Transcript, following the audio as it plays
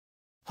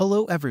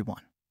Hello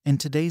everyone. In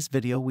today's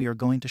video we are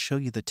going to show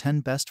you the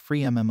 10 best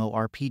free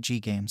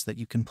MMORPG games that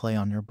you can play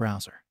on your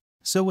browser.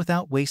 So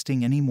without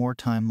wasting any more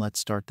time, let's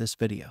start this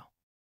video.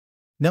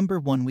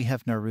 Number 1, we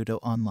have Naruto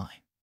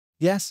Online.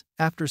 Yes,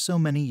 after so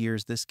many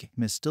years this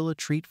game is still a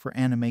treat for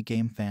anime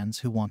game fans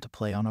who want to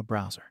play on a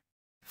browser.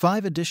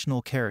 5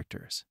 additional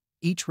characters,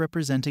 each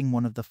representing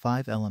one of the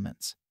 5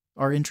 elements,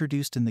 are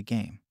introduced in the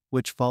game,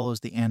 which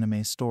follows the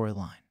anime's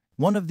storyline.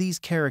 One of these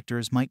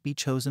characters might be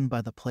chosen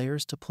by the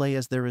players to play,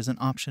 as there is an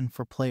option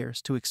for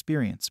players to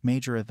experience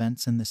major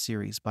events in the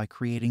series by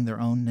creating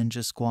their own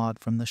ninja squad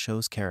from the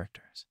show's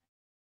characters.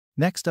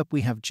 Next up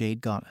we have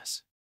Jade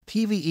Goddess.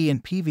 PvE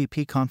and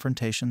PvP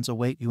confrontations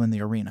await you in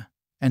the arena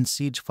and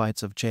siege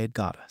fights of Jade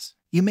Goddess.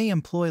 You may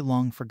employ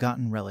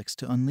long-forgotten relics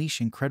to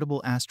unleash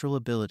incredible astral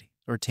ability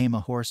or tame a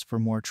horse for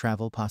more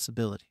travel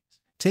possibilities,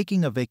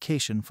 taking a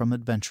vacation from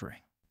adventuring.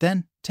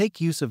 Then,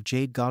 take use of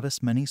Jade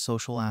Goddess' many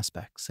social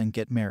aspects and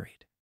get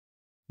married.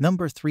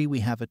 Number 3, we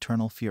have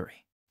Eternal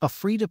Fury. A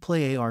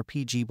free-to-play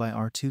ARPG by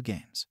R2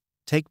 Games.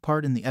 Take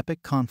part in the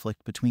epic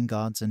conflict between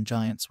gods and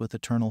giants with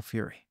Eternal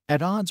Fury.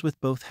 At odds with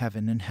both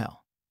heaven and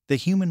hell, the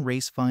human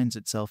race finds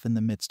itself in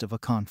the midst of a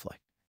conflict.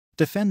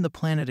 Defend the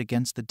planet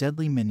against the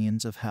deadly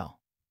minions of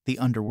hell, the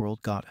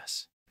underworld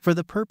goddess. For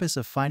the purpose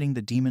of fighting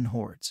the demon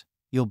hordes,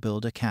 you'll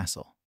build a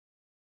castle.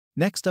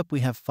 Next up we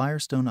have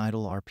Firestone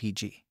Idle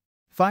RPG.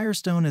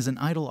 Firestone is an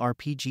idle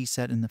RPG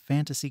set in the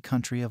fantasy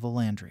country of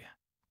Elandria,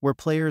 where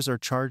players are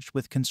charged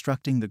with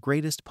constructing the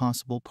greatest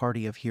possible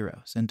party of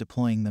heroes and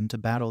deploying them to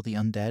battle the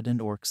undead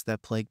and orcs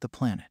that plague the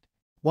planet.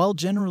 While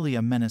generally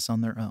a menace on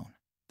their own,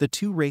 the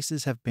two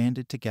races have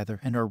banded together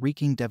and are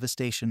wreaking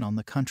devastation on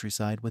the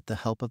countryside with the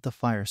help of the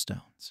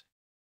Firestones.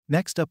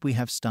 Next up we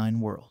have Stein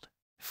World.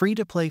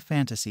 Free-to-play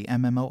fantasy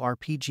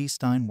MMORPG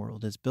Stein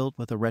World is built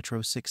with a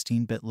retro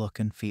 16-bit look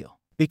and feel.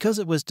 Because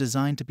it was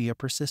designed to be a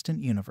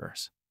persistent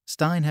universe,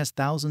 Stein has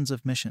thousands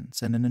of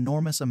missions and an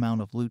enormous amount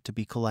of loot to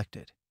be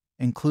collected,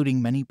 including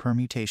many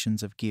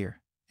permutations of gear,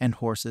 and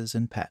horses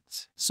and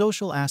pets.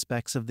 Social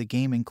aspects of the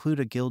game include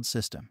a guild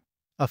system,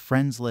 a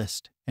friends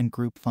list, and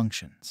group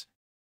functions.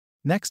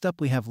 Next up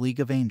we have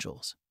League of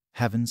Angels,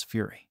 Heaven's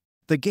Fury.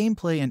 The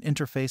gameplay and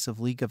interface of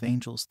League of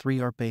Angels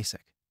 3 are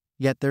basic,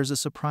 yet there's a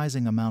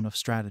surprising amount of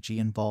strategy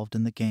involved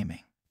in the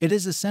gaming. It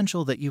is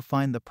essential that you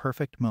find the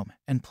perfect moment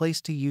and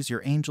place to use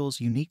your angel's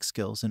unique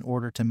skills in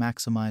order to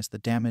maximize the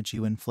damage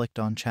you inflict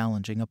on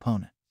challenging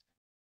opponents.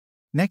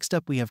 Next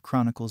up we have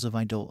Chronicles of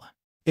Eidola.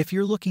 If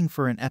you're looking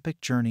for an epic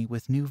journey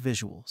with new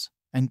visuals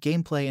and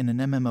gameplay in an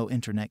MMO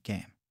internet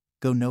game,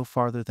 go no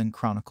farther than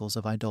Chronicles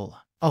of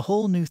Eidola. A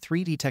whole new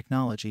 3D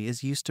technology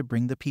is used to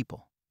bring the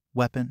people,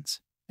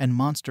 weapons, and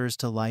monsters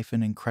to life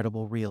in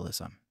incredible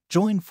realism.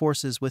 Join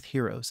forces with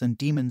heroes and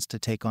demons to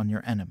take on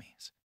your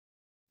enemies.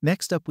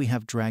 Next up we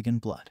have Dragon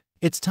Blood.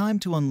 It's time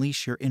to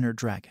unleash your inner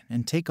dragon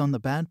and take on the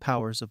bad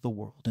powers of the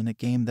world in a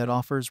game that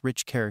offers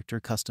rich character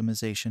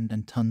customization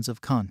and tons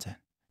of content.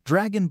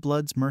 Dragon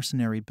Blood's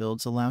mercenary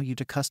builds allow you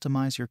to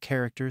customize your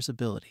character's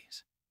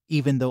abilities,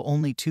 even though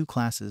only 2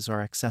 classes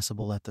are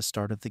accessible at the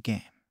start of the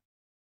game.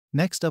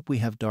 Next up we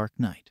have Dark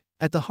Knight.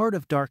 At the heart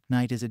of Dark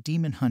Knight is a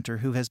demon hunter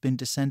who has been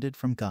descended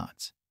from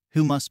gods,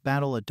 who must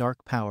battle a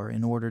dark power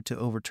in order to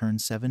overturn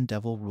 7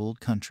 devil-ruled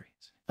countries.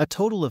 A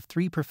total of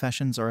 3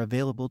 professions are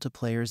available to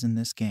players in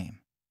this game: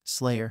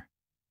 Slayer,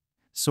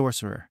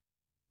 Sorcerer,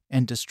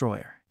 and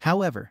Destroyer.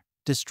 However,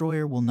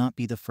 Destroyer will not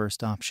be the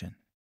first option.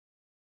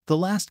 The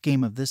last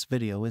game of this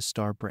video is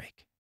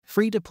Starbreak.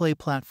 Free-to-play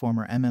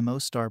platformer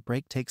MMO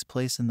Starbreak takes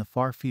place in the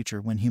far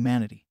future when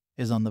humanity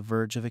is on the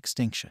verge of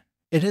extinction.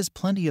 It has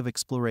plenty of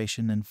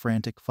exploration and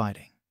frantic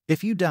fighting.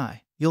 If you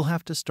die, you'll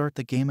have to start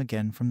the game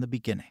again from the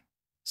beginning.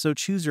 So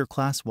choose your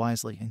class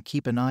wisely and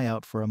keep an eye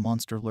out for a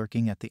monster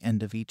lurking at the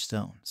end of each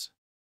zones.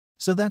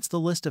 So that's the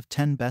list of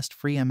 10 best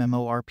free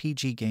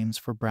MMORPG games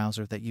for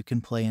browser that you can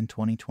play in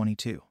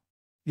 2022.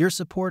 Your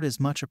support is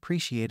much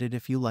appreciated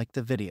if you liked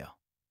the video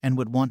and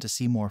would want to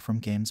see more from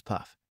Games Puff.